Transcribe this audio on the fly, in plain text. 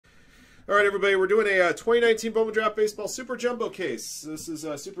All right, everybody, we're doing a 2019 Bowman Draft Baseball Super Jumbo Case. This is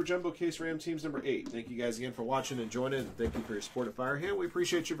Super Jumbo Case Ram Teams number 8. Thank you guys again for watching and joining, and thank you for your support of Firehand. We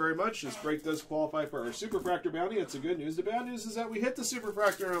appreciate you very much. This break does qualify for our Super Fractor bounty. That's the good news. The bad news is that we hit the Super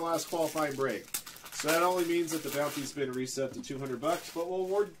Fractor in our last qualifying break. So that only means that the bounty's been reset to $200, but we'll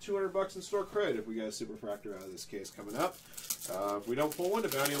award $200 in store credit if we get a Super Fractor out of this case coming up. If we don't pull one, the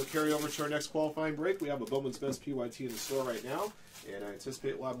bounty will carry over to our next qualifying break. We have a Bowman's Best PYT in the store right now, and I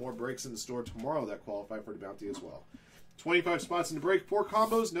anticipate we'll have more breaks in the store tomorrow that qualify for the bounty as well. 25 spots in the break, 4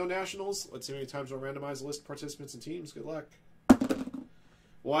 combos, no nationals. Let's see how many times we'll randomize the list of participants and teams. Good luck.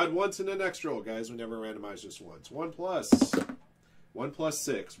 We'll add once in the next roll, guys. We never randomize just once. 1 plus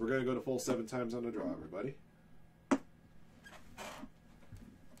 6. We're going to go to full 7 times on the draw, everybody.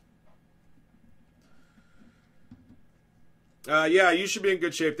 Yeah, you should be in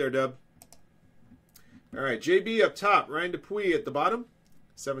good shape there, Dub. All right, JB up top. Ryan Dupuis at the bottom.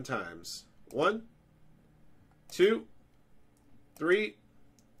 7 times. 1, 2, 3,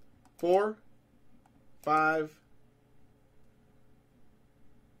 4, 5.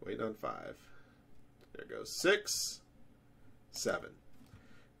 Waiting on 5. There goes 6, 7.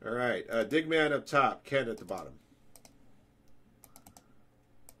 All right, Digman up top. Ken at the bottom.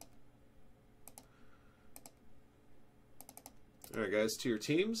 All right, guys, to your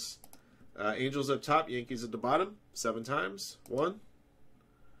teams. Angels up top, Yankees at the bottom. 7 times. 1,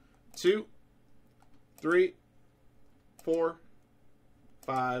 2, 3, 4,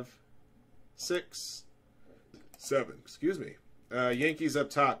 5, 6, 7. Excuse me. Yankees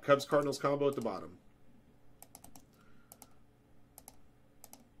up top, Cubs Cardinals combo at the bottom.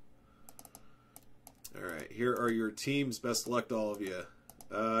 All right, here are your teams. Best of luck to all of you.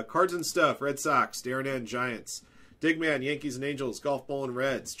 Cards and Stuff, Red Sox, Darren N, Giants. Digman, Yankees and Angels, Golf Ball and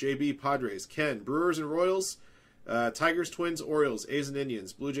Reds, JB, Padres, Ken, Brewers and Royals, Tigers, Twins, Orioles, A's and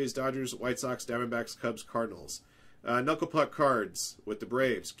Indians, Blue Jays, Dodgers, White Sox, Diamondbacks, Cubs, Cardinals. Knuckle Puck Cards with the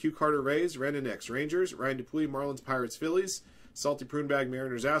Braves, Q Carter, Rays, Randon X, Rangers, Ryan Dupuis, Marlins, Pirates, Phillies, Salty Prune Bag,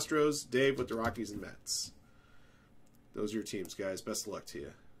 Mariners, Astros, Dave with the Rockies and Mets. Those are your teams, guys. Best of luck to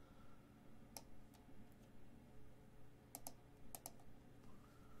you.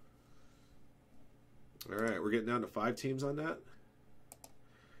 All right, we're getting down to 5 teams on that.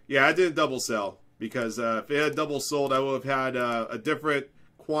 Yeah, I didn't double sell because if it had double sold, I would have had a different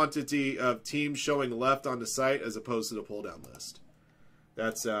quantity of teams showing left on the site as opposed to the pull down list.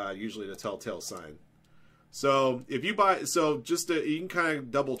 That's usually the telltale sign. So if you buy, you can kind of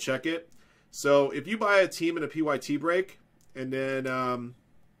double check it. So if you buy a team in a PYT break, and then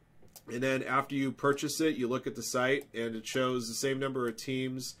after you purchase it, you look at the site and it shows the same number of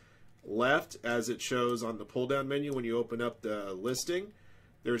teams left as it shows on the pull down menu when you open up the listing,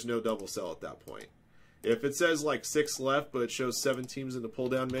 there's no double sell at that point. If it says like 6 left but it shows 7 teams in the pull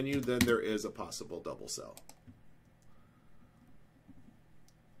down menu, then there is a possible double sell.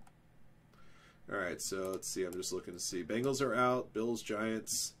 Alright, so let's see, I'm just looking to see. Bengals are out, Bills,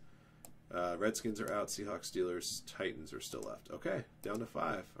 Giants, Redskins are out, Seahawks, Steelers, Titans are still left. Okay, down to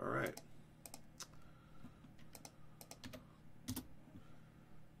 5. Alright.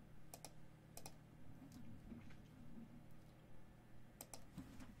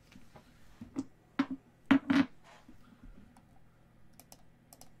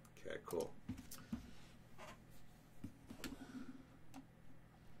 Cool.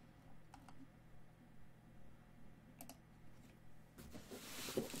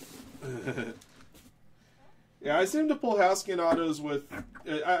 Yeah, I seem to pull Housekin autos with.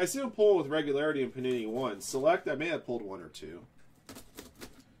 I seem to pull with regularity in Panini 1. Select, I may have pulled 1 or 2.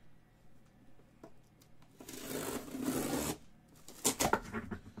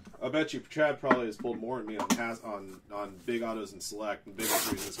 I bet you Chad probably has pulled more than me on big autos and select, and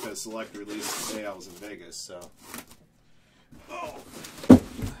biggest reason is because select released the day I was in Vegas. So, oh.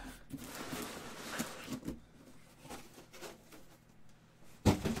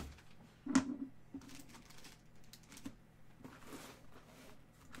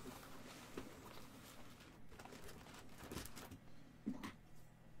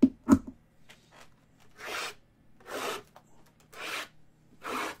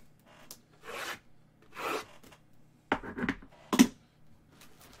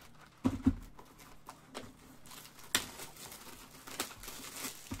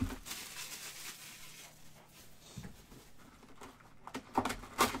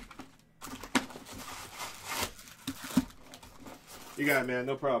 You got it, man.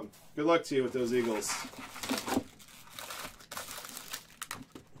 No problem. Good luck to you with those Eagles.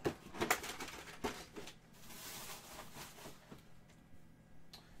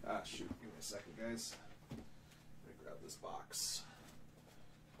 Ah, shoot. Give me a second, guys. Let me grab this box.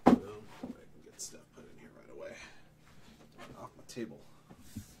 Boom. table.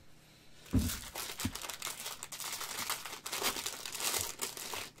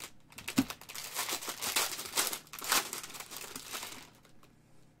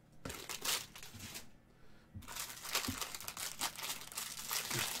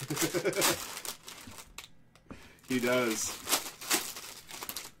 He does.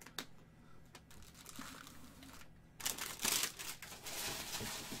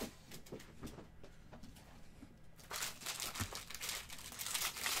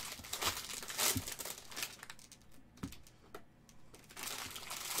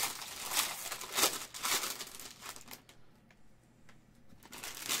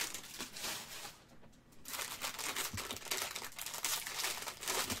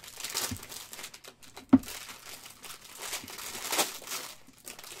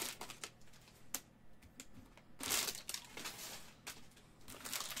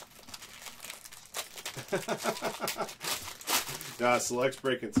 Nah, Select's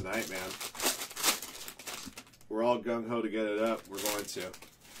breaking tonight, man. We're all gung-ho to get it up. We're going to.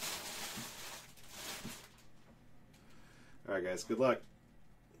 Alright, guys. Good luck.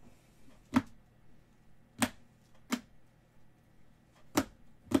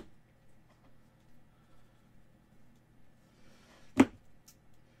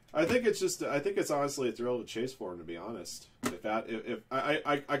 I think it's honestly a thrill to chase for him, to be honest. If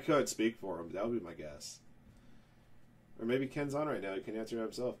I could speak for him, that would be my guess. Or maybe Ken's on right now. He can answer it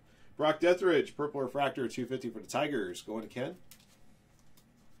himself. Brock Deathridge, Purple Refractor, 250 for the Tigers. Going to Ken.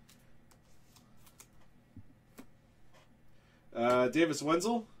 Davis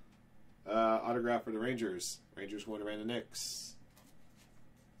Wenzel, autograph for the Rangers. Rangers going to Brandon Nix.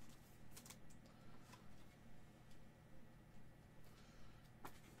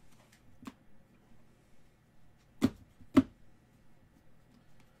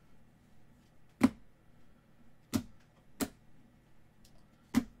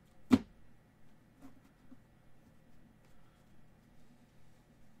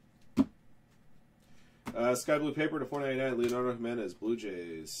 Sky Blue Paper to 499, Leonardo Jimenez, Blue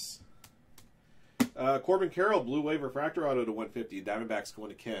Jays. Corbin Carroll, Blue Wave Refractor Auto to 150. Diamondbacks going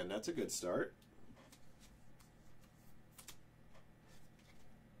to Ken. That's a good start.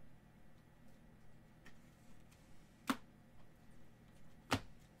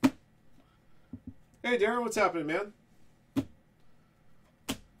 Hey, Darren, what's happening, man?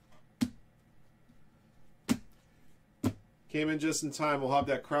 Came in just in time. We'll have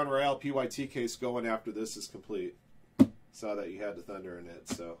that Crown Royale PYT case going after this is complete. Saw that you had the Thunder in it.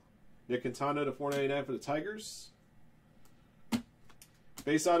 So, Nick Quintana to 499 for the Tigers.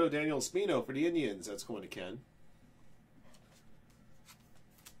 Base auto Daniel Espino for the Indians. That's going to Ken.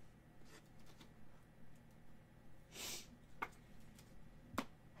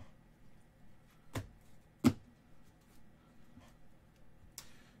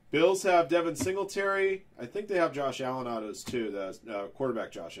 Bills have Devin Singletary. I think they have Josh Allen autos too. The quarterback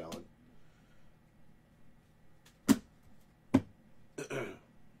Josh Allen.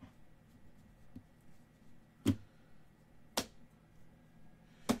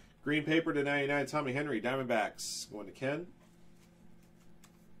 Green paper to 99. Tommy Henry. Diamondbacks going to Ken.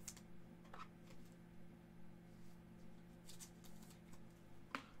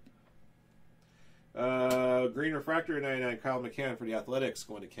 Green refractor to 99. Kyle McCann for the Athletics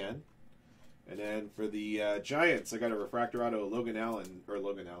going to Ken. And then for the Giants, I got a refractor auto Logan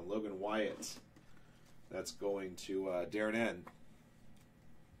Wyatt. That's going to Darren N.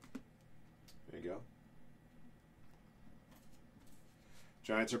 There you go.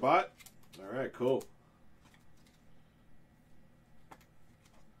 Giants are bought. All right, cool.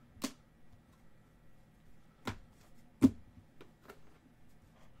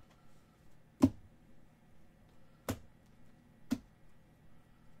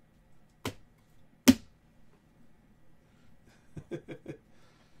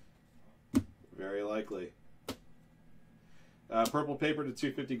 Very likely. Purple paper to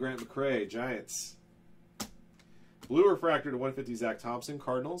 250 Grant McCray, Giants. Blue refractor to 150 Zach Thompson,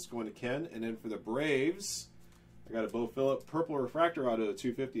 Cardinals, going to Ken. And then for the Braves, I got a Bo Phillip purple refractor auto to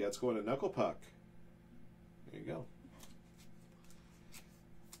 250. That's going to Knuckle Puck. There you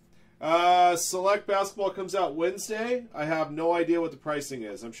go. Select basketball comes out Wednesday. I have no idea what the pricing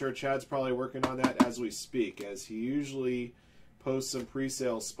is. I'm sure Chad's probably working on that as we speak, as he usually post some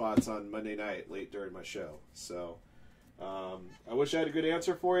pre-sale spots on Monday night late during my show. So I wish I had a good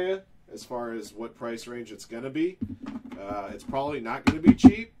answer for you as far as what price range it's going to be. It's probably not going to be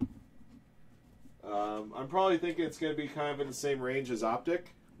cheap. I'm probably thinking it's going to be kind of in the same range as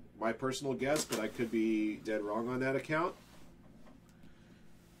Optic, my personal guess, but I could be dead wrong on that account.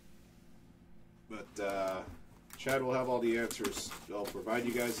 But Chad will have all the answers. I'll provide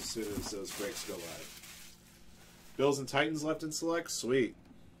you guys as soon as those breaks go live. Bills and Titans left in select? Sweet.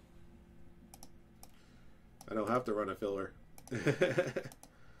 I don't have to run a filler. I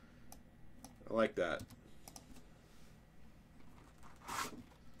like that.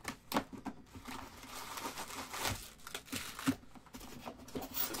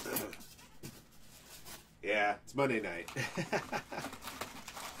 Yeah, it's Monday night.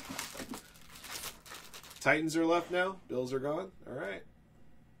 Titans are left now. Bills are gone. All right.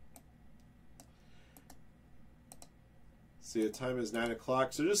 See, the time is 9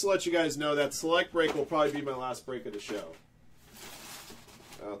 o'clock. So just to let you guys know, that select break will probably be my last break of the show.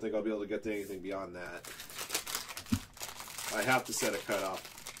 I don't think I'll be able to get to anything beyond that. I have to set a cutoff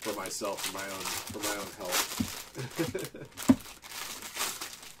for myself, for my own health.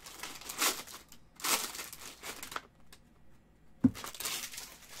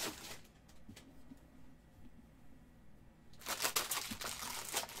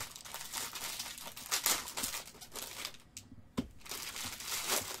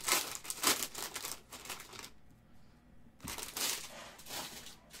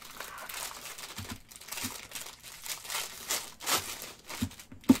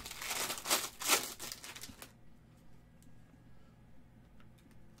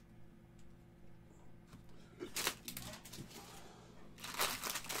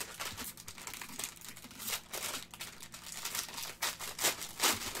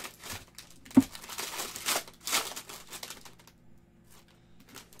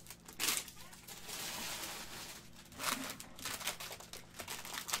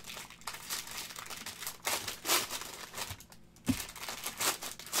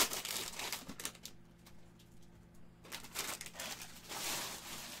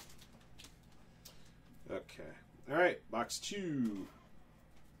 Okay. All right. Box 2.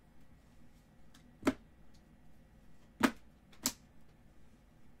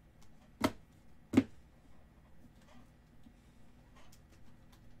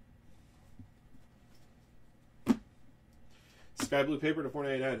 Sky blue paper to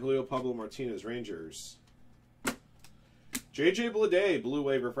 499. Julio Pablo Martinez, Rangers. JJ Bleday, blue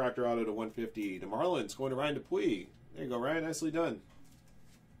wave refractor auto to 150. The Marlins going to Ryan Dupuis. There you go, Ryan. Nicely done.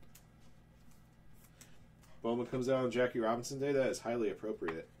 Bowman comes out on Jackie Robinson Day. That is highly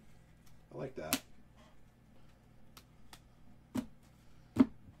appropriate. I like that.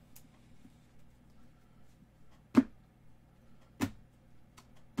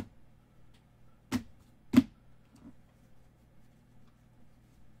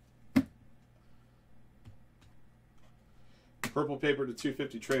 Purple paper to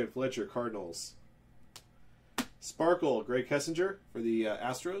 250 Trey and Fletcher, Cardinals. Sparkle, Greg Kessinger for the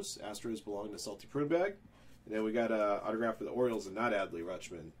Astros. Astros belong to Salty Prune Bag. And then we got an autograph for the Orioles and not Adley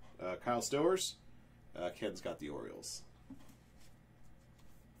Rutschman. Kyle Stowers. Ken's got the Orioles.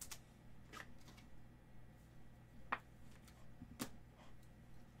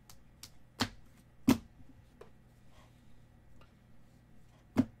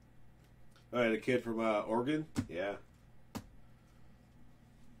 All right, a kid from Oregon. Yeah.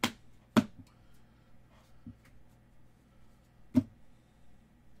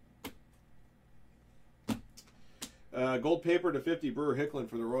 Gold paper to 50, Brewer Hicklin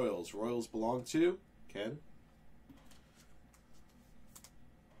for the Royals. Royals belong to Ken.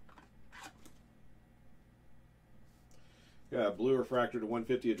 Yeah, blue refractor to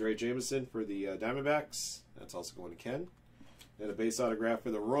 150, Dre Jameson for the Diamondbacks. That's also going to Ken. And a base autograph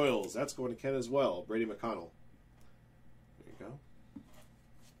for the Royals. That's going to Ken as well. Brady McConnell. There you go.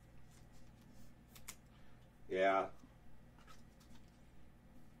 Yeah.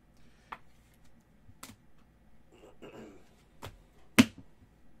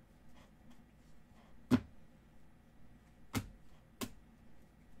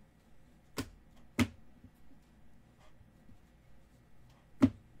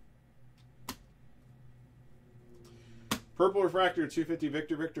 Purple refractor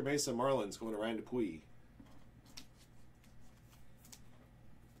 250 Victor Mesa Marlins going to Ryan Dupuis.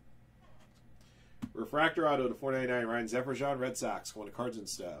 Refractor auto to 499 Ryan Zephyr Red Sox going to Cards and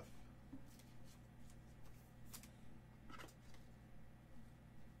Stuff.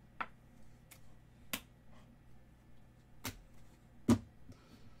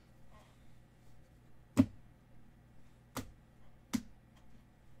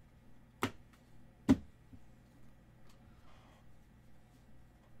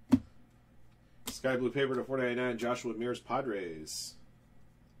 Sky blue paper to 499 Joshua Mears Padres.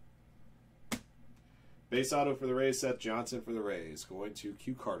 Base auto for the Rays, Seth Johnson for the Rays. Going to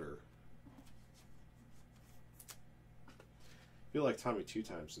Q Carter. I feel like Tommy two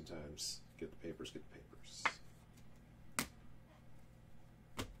times sometimes. Get the papers, get the papers.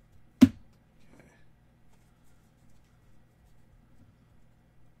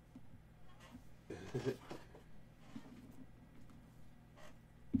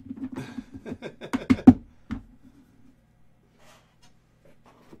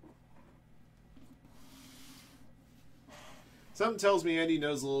 Something tells me Andy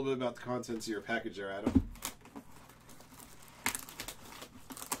knows a little bit about the contents of your package there, Adam.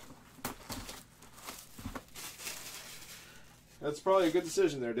 That's probably a good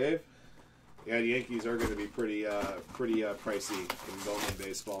decision there, Dave. Yeah, the Yankees are going to be pretty pricey in Bowman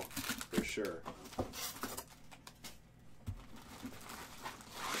baseball, for sure.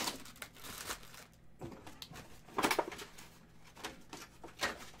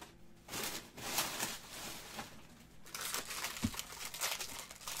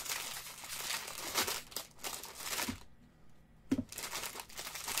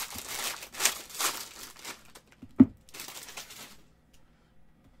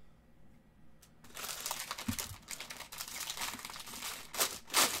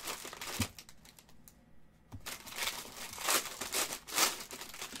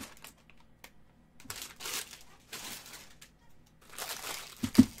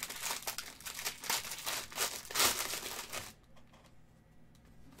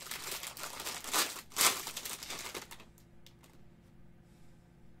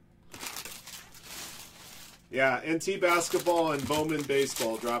 Yeah, NT basketball and Bowman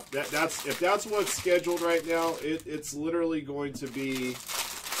baseball drop. That's if that's what's scheduled right now. It's literally going to be.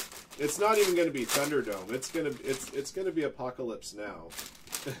 It's not even going to be Thunderdome. It's going to be Apocalypse Now.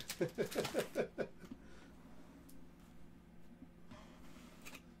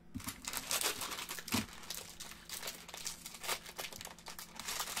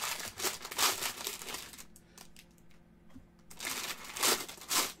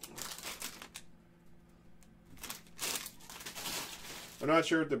 I'm not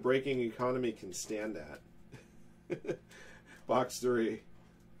sure if the breaking economy can stand that. Box 3.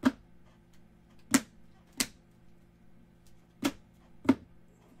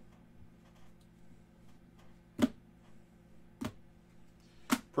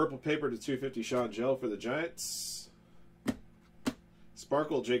 Purple paper to 250 Sean Gell for the Giants.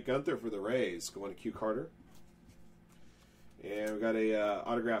 Sparkle Jake Gunther for the Rays, going to Q Carter. And we got a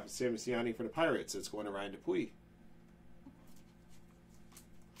autograph of Sammy Siani for the Pirates. It's going to Ryan Dupuis.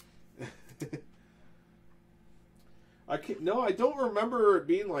 I don't remember it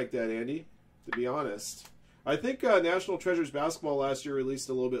being like that, Andy, to be honest. I think National Treasures Basketball last year released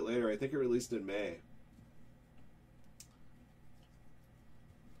a little bit later. I think it released in May.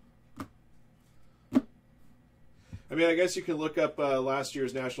 I mean, I guess you can look up last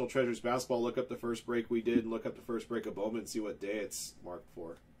year's National Treasures Basketball, look up the first break we did, and look up the first break of Bowman and see what day it's marked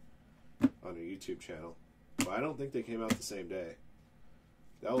for on a YouTube channel. But I don't think they came out the same day.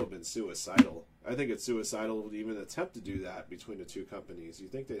 That would have been suicidal. I think it's suicidal to even attempt to do that between the two companies. You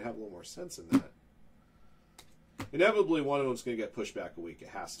think they'd have a little more sense in that. Inevitably, one of them's going to get pushed back a week. It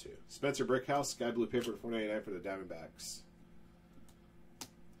has to. Spencer Brickhouse, Sky Blue Paper, $4.99 for the Diamondbacks.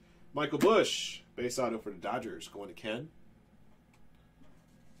 Michael Bush, base auto for the Dodgers, going to Ken.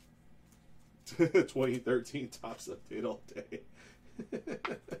 2013 Topps update all day.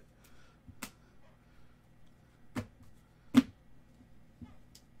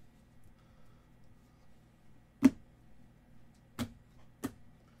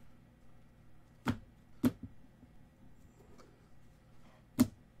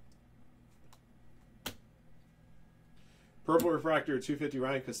 Purple refractor 250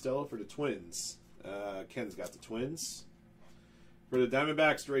 Ryan Costello for the Twins. Ken's got the Twins. For the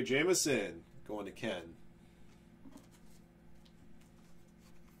Diamondbacks, Ray Jamison going to Ken.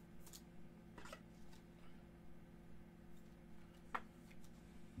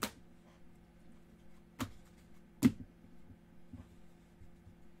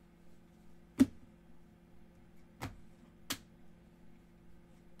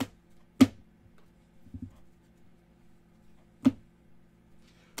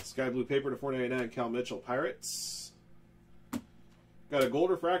 Sky Blue Paper to $4.99 Cal Mitchell, Pirates. Got a gold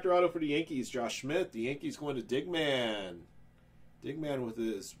refractor auto for the Yankees, Josh Schmidt. The Yankees going to Digman. Digman with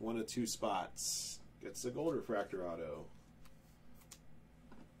his 1 of 2 spots. Gets a gold refractor auto.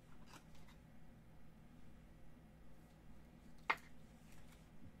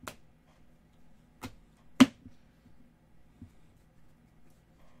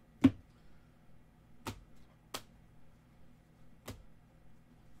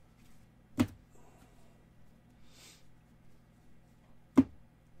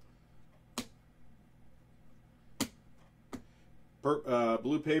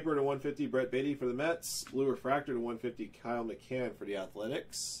 Blue paper to 150 Brett Beatty for the Mets. Blue refractor to 150 Kyle McCann for the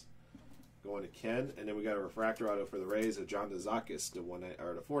Athletics. Going to Ken. And then we got a refractor auto for the Rays of John Dazakis to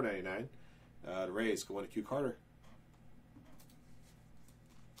 $4.99. The Rays going to Q Carter.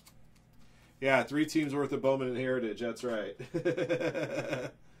 Yeah, 3 teams worth of Bowman and Heritage. That's right.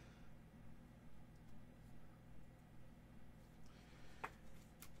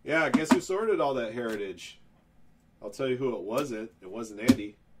 Yeah, guess who sorted all that Heritage? I'll tell you who it wasn't. It wasn't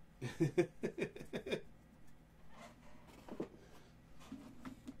Andy.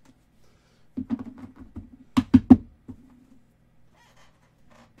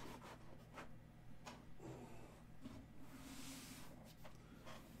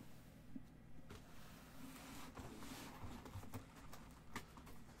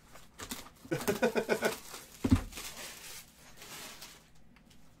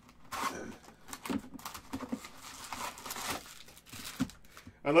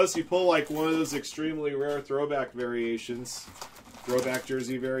 Unless you pull like one of those extremely rare throwback variations, throwback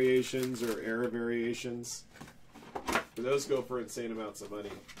jersey variations, or era variations. But those go for insane amounts of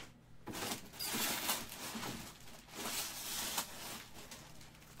money.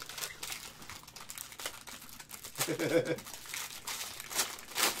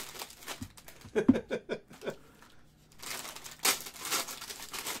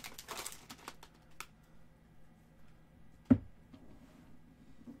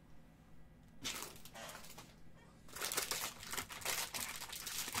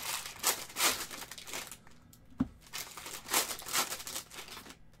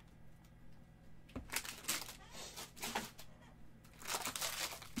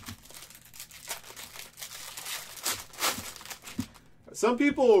 Some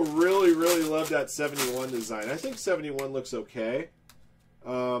people really, really love that 71 design. I think 71 looks okay.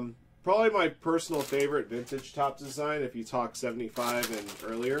 Probably my personal favorite vintage top design if you talk 75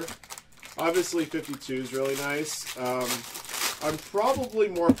 and earlier. Obviously 52 is really nice. I'm probably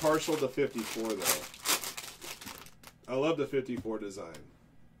more partial to 54 though. I love the 54 design.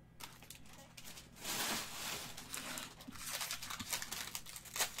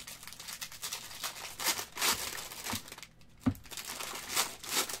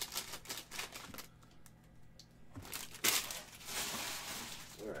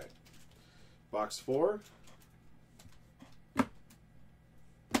 Box 4.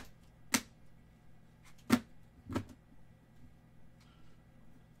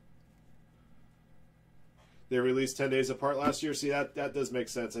 They released 10 days apart last year. See, that does make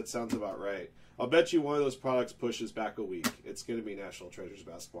sense. That sounds about right. I'll bet you one of those products pushes back a week. It's going to be National Treasures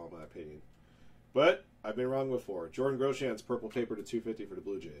basketball, in my opinion. But I've been wrong before. Jordan Grosjean's purple paper to 250 for the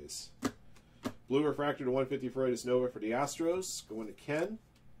Blue Jays. Blue refractor to 150 for Freudis Nova for the Astros. Going to Ken.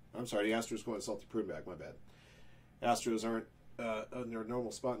 I'm sorry, the Astros going to Salty Pruneback. My bad. Astros aren't on their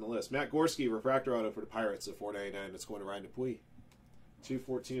normal spot in the list. Matt Gorski, refractor auto for the Pirates at $4.99. It's going to Ryan Dupuis.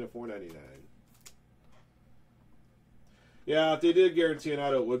 214 of $4.99. Yeah, if they did guarantee an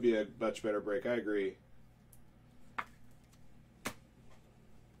auto, it would be a much better break. I agree.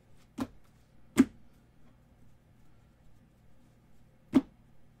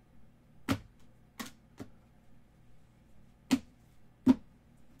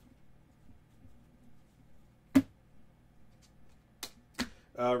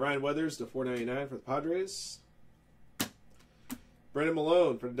 Ryan Weathers to $4.99 for the Padres. Brendan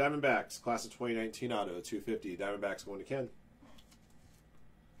Malone for the Diamondbacks, class of 2019 auto, $250. Diamondbacks going to Ken.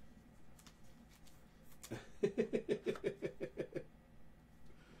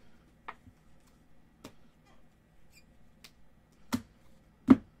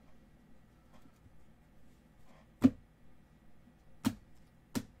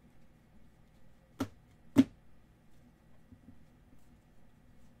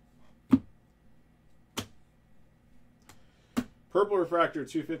 Purple refractor,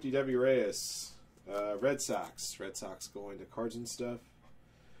 250 W Reyes. Red Sox. Red Sox going to Cards and Stuff.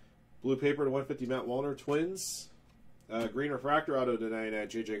 Blue paper to 150 Matt Wallner, Twins. Green refractor auto to 99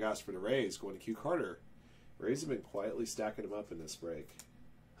 JJ Goss for the Rays, going to Q Carter. Rays have been quietly stacking them up in this break.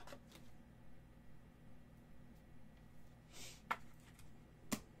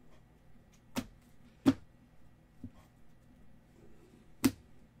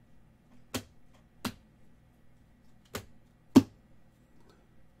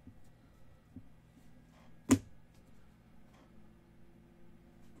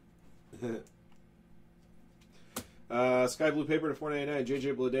 Sky blue paper to $4.99.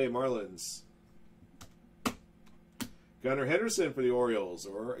 JJ Bleday, Marlins. Gunnar Henderson for the Orioles,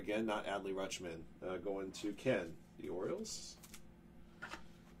 or again, not Adley Rutschman, going to Ken. The Orioles.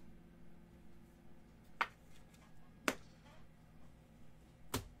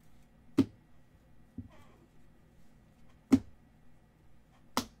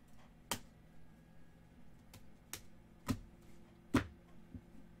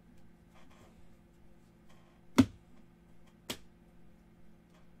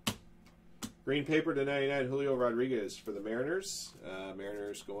 Green paper to 99, Julio Rodriguez for the Mariners.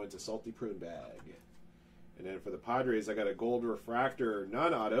 Mariners going to Salty Prune Bag. And then for the Padres, I got a gold refractor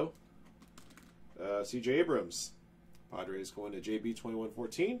non-auto. C.J. Abrams. Padres going to JB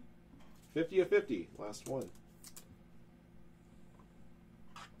 2114. 50 of 50. Last one.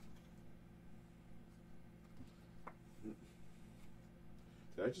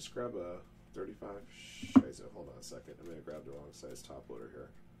 Did I just grab a 35? Scheiße, hold on a second. I'm going to grab the wrong size top loader here.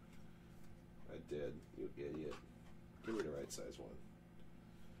 I did. You idiot. Give me the right size one.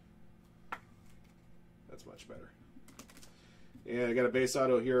 That's much better. And I got a base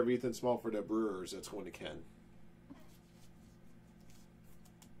auto here of Ethan Small for the Brewers. That's going to Ken.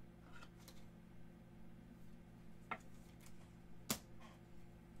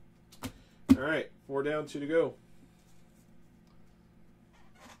 All right, 4 down, 2 to go.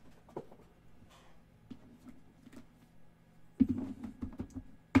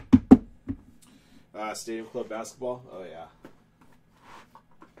 Stadium Club basketball. Oh yeah.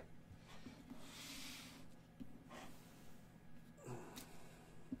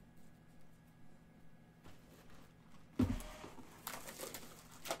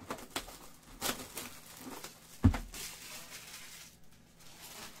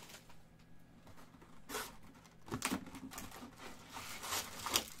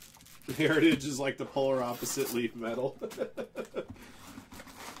 Heritage is like the polar opposite leaf metal.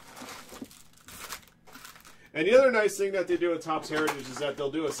 And the other nice thing that they do at Topps Heritage is that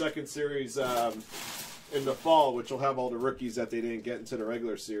they'll do a second series in the fall, which will have all the rookies that they didn't get into the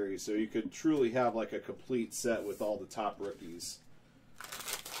regular series. So you could truly have like a complete set with all the top rookies,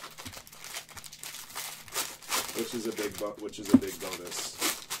 which is a big bonus.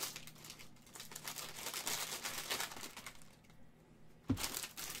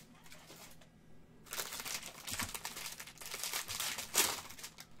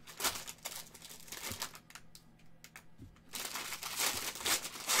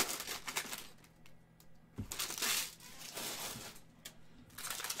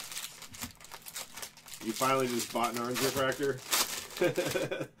 You finally just bought an orange refractor?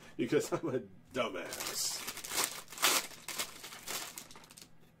 Because I'm a dumbass.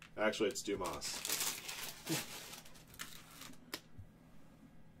 Actually, it's Dumas.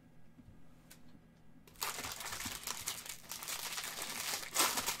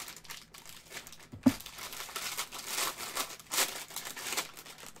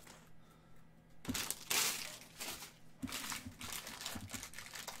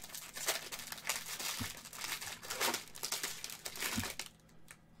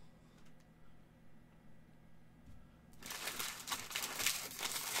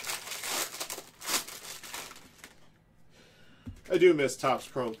 I do miss Topps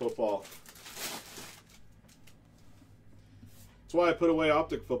Chrome football. That's why I put away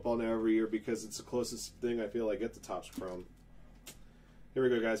Optic football now every year, because it's the closest thing I feel I get to Topps Chrome. Here we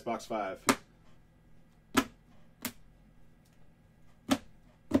go, guys. Box 5.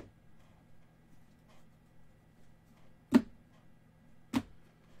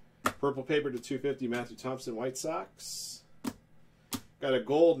 Purple paper to 250, Matthew Thompson, White Sox. Got a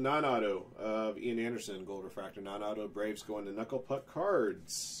gold non-auto of Ian Anderson, gold refractor non-auto. Braves going to Knuckle Puck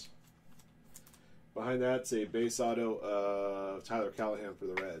Cards. Behind that's a base auto of Tyler Callahan for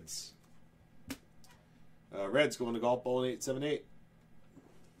the Reds. Reds going to Golf Ball in 878.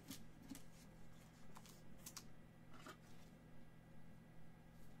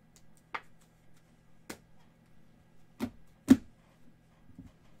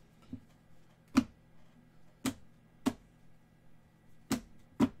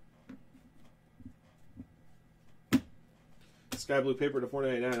 Sky blue paper to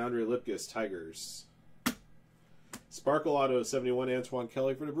 499, Andre Lipkis, Tigers. Sparkle auto 71, Antoine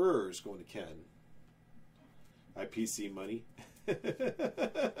Kelly for the Brewers, going to Ken. IPC money.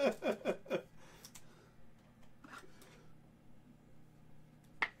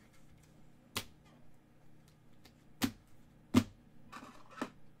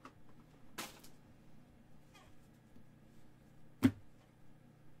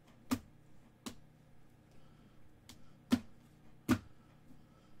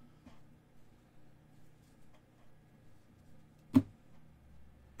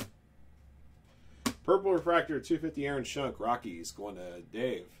 Purple refractor 250, Aaron Shunk, Rockies, going to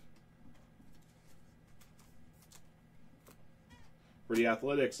Dave. For the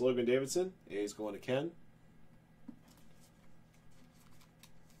Athletics, Logan Davidson, A's going to Ken.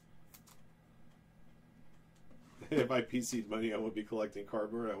 If I PC'd money, I would be collecting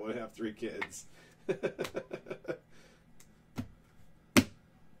cardboard. I would have 3 kids.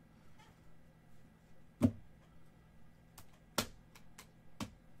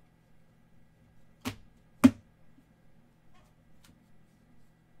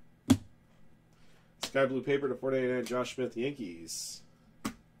 Sky blue paper to 499, Josh Smith, Yankees.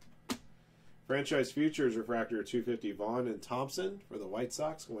 Franchise Futures refractor 250, Vaughn and Thompson for the White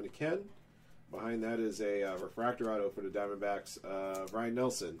Sox, going to Ken. Behind that is a refractor auto for the Diamondbacks, Ryan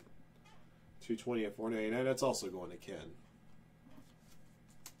Nelson, 220 at 499. That's also going to Ken.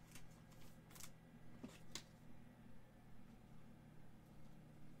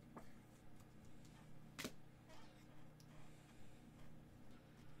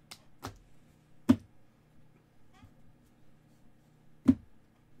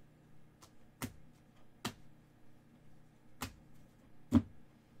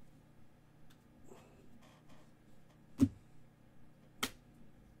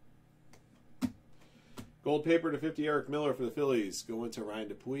 Gold paper to 50, Eric Miller for the Phillies. Going to Ryan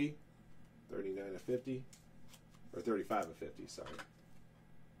Dupuis, 39 of 50. Or 35 of 50, sorry.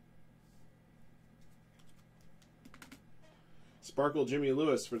 Sparkle Jimmy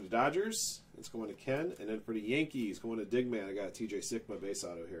Lewis for the Dodgers. It's going to Ken. And then for the Yankees, going to Digman. I got a TJ Sigma base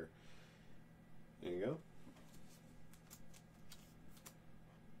auto here. There you go.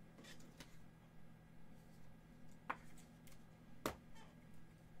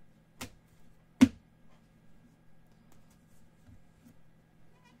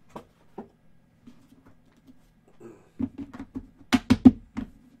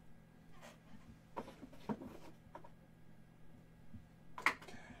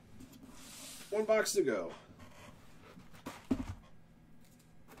 One box to go.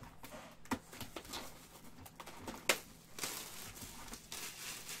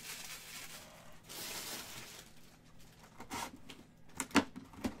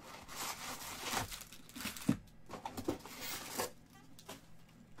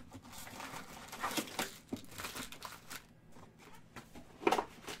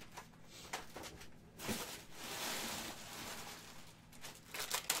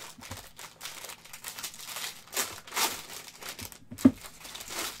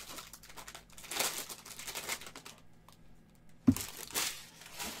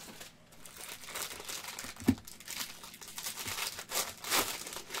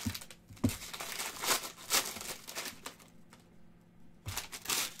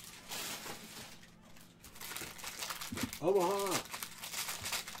 Omaha.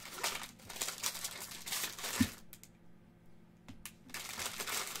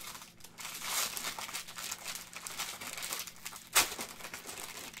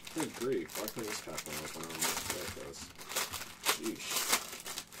 Good grief. Why can't this top one open on this like this? Sheesh.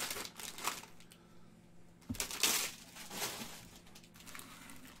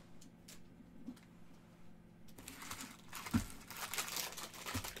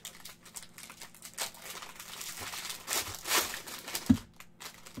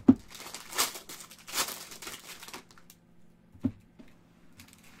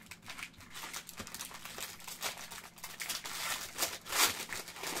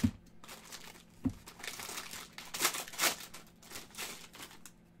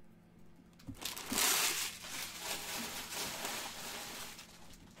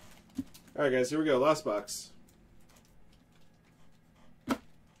 All right, guys, here we go. Last box.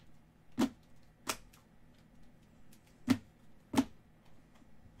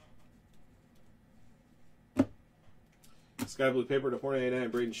 Sky blue paper to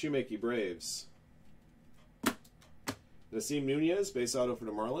 499, Braden Shoemaker, Braves. Nasim Nunez, base auto for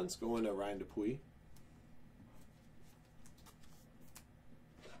the Marlins, going to Ryan Dupuis.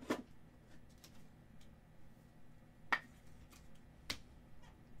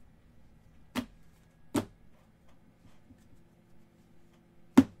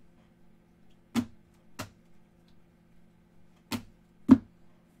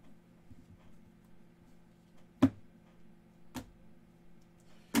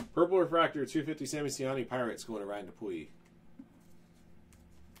 Purple refractor, 250 Sammy Siani, Pirates, going to Ryan Dupuis.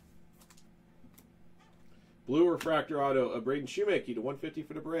 Blue refractor auto of Braden Shoemaker to 150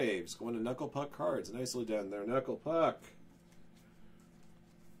 for the Braves, going to Knuckle Puck Cards. Nicely done there, Knuckle Puck.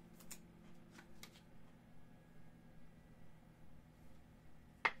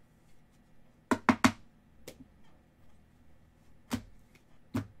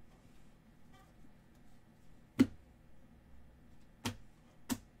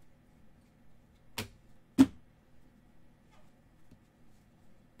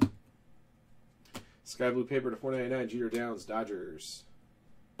 Sky blue paper to 499, Jeter Downs, Dodgers.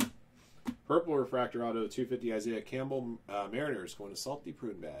 Purple refractor auto 250 Isaiah Campbell, Mariners, going to Salty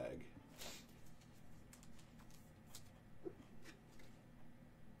Prune Bag.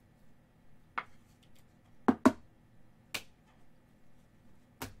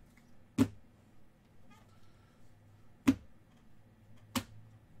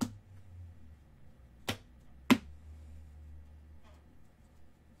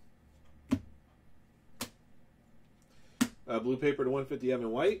 Blue paper to 150,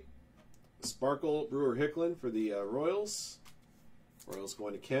 Evan White. Sparkle Brewer Hicklin for the Royals. Royals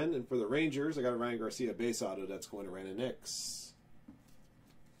going to Ken. And for the Rangers, I got a Ryan Garcia base auto. That's going to Brandon Nix.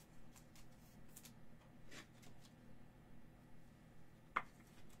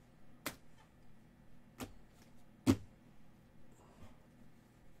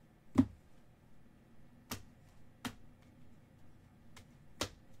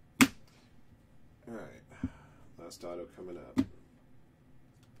 Last auto coming up.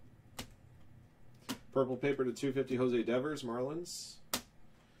 Purple paper to 250, Jose Devers, Marlins.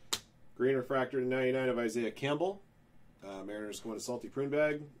 Green refractor to 99 of Isaiah Campbell. Mariners going to Salty Prune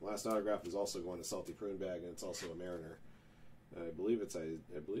Bag. Last autograph is also going to Salty Prune Bag, and it's also a Mariner. I believe it's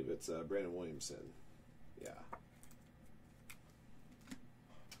Brandon Williamson. Yeah,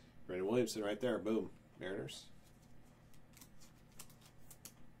 Brandon Williamson right there. Boom, Mariners.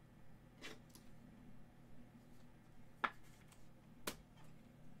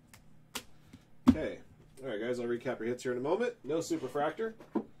 Okay. All right, guys, I'll recap your hits here in a moment. No superfractor.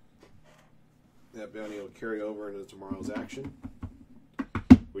 That bounty will carry over into tomorrow's action.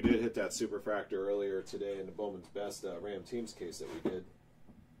 We did hit that superfractor earlier today in the Bowman's Best Ram Teams case that we did.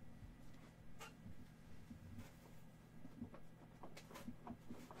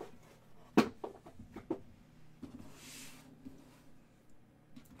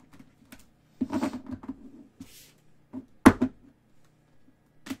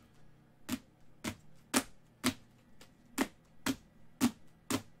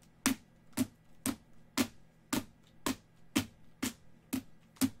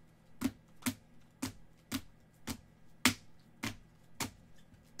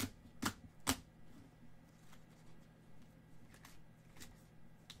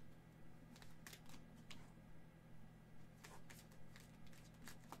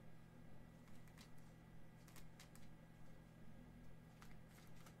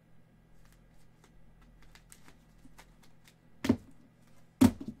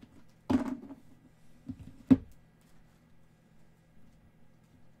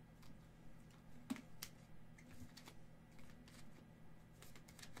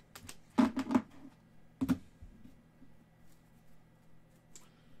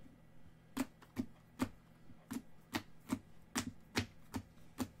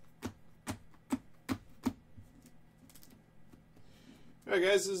 Alright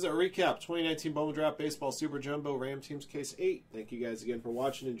guys, this is a recap. 2019 Bowman Draft Baseball Super Jumbo Ram Teams Case 8. Thank you guys again for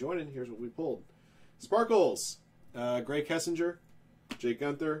watching and joining. Here's what we pulled. Sparkles. Gray Kessinger, Jake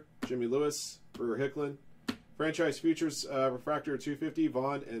Gunther, Jimmy Lewis, Brewer Hicklin. Franchise Futures Refractor 250,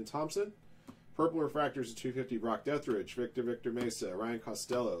 Vaughn and Thompson. Purple Refractors 250, Brock Deathridge, Victor Mesa, Ryan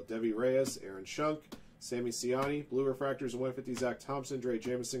Costello, Devi Reyes, Aaron Shunk, Sammy Ciani. Blue Refractors 150, Zach Thompson, Dre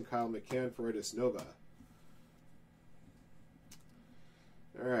Jameson, Kyle McCann, Freitas Nova.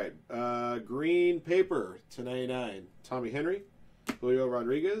 All right, green paper to 99, Tommy Henry, Julio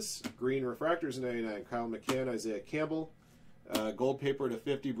Rodriguez. Green refractors to 99, Kyle McCann, Isaiah Campbell. Gold paper to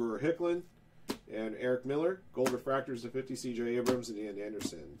 50, Brewer Hicklin and Eric Miller. Gold refractors to 50, C.J. Abrams and Ian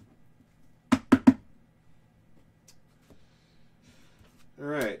Anderson. All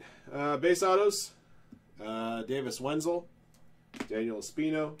right, base autos, Davis Wenzel, Daniel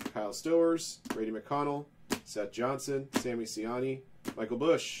Espino, Kyle Stowers, Brady McConnell, Seth Johnson, Sammy Ciani, Michael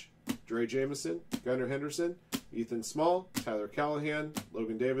Bush, Dre Jameson, Gunnar Henderson, Ethan Small, Tyler Callahan,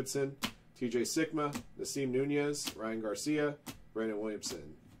 Logan Davidson, TJ Sikma, Nasim Nunez, Ryan Garcia, Brandon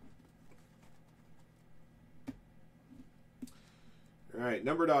Williamson. All right,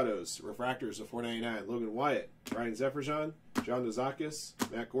 numbered autos, refractors of 499, Logan Wyatt, Ryan Zefferjan, John Dozakis,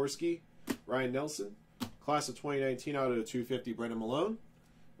 Matt Gorski, Ryan Nelson. Class of 2019 auto to 250, Brendan Malone.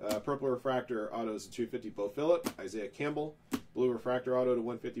 Purple refractor autos to 250, Bo Phillip, Isaiah Campbell. Blue refractor auto to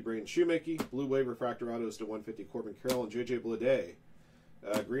 150, Braden Shoemaker. Blue wave refractor autos to 150, Corbin Carroll and JJ Bleday.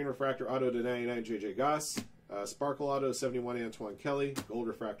 Green refractor auto to 99, JJ Goss. Sparkle auto 71, Antoine Kelly. Gold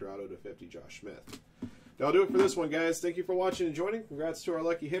refractor auto to 50, Josh Smith. That'll do it for this one, guys. Thank you for watching and joining. Congrats to our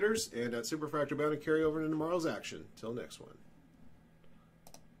lucky hitters, and that Superfractor bound to carry over into tomorrow's action. Till next one.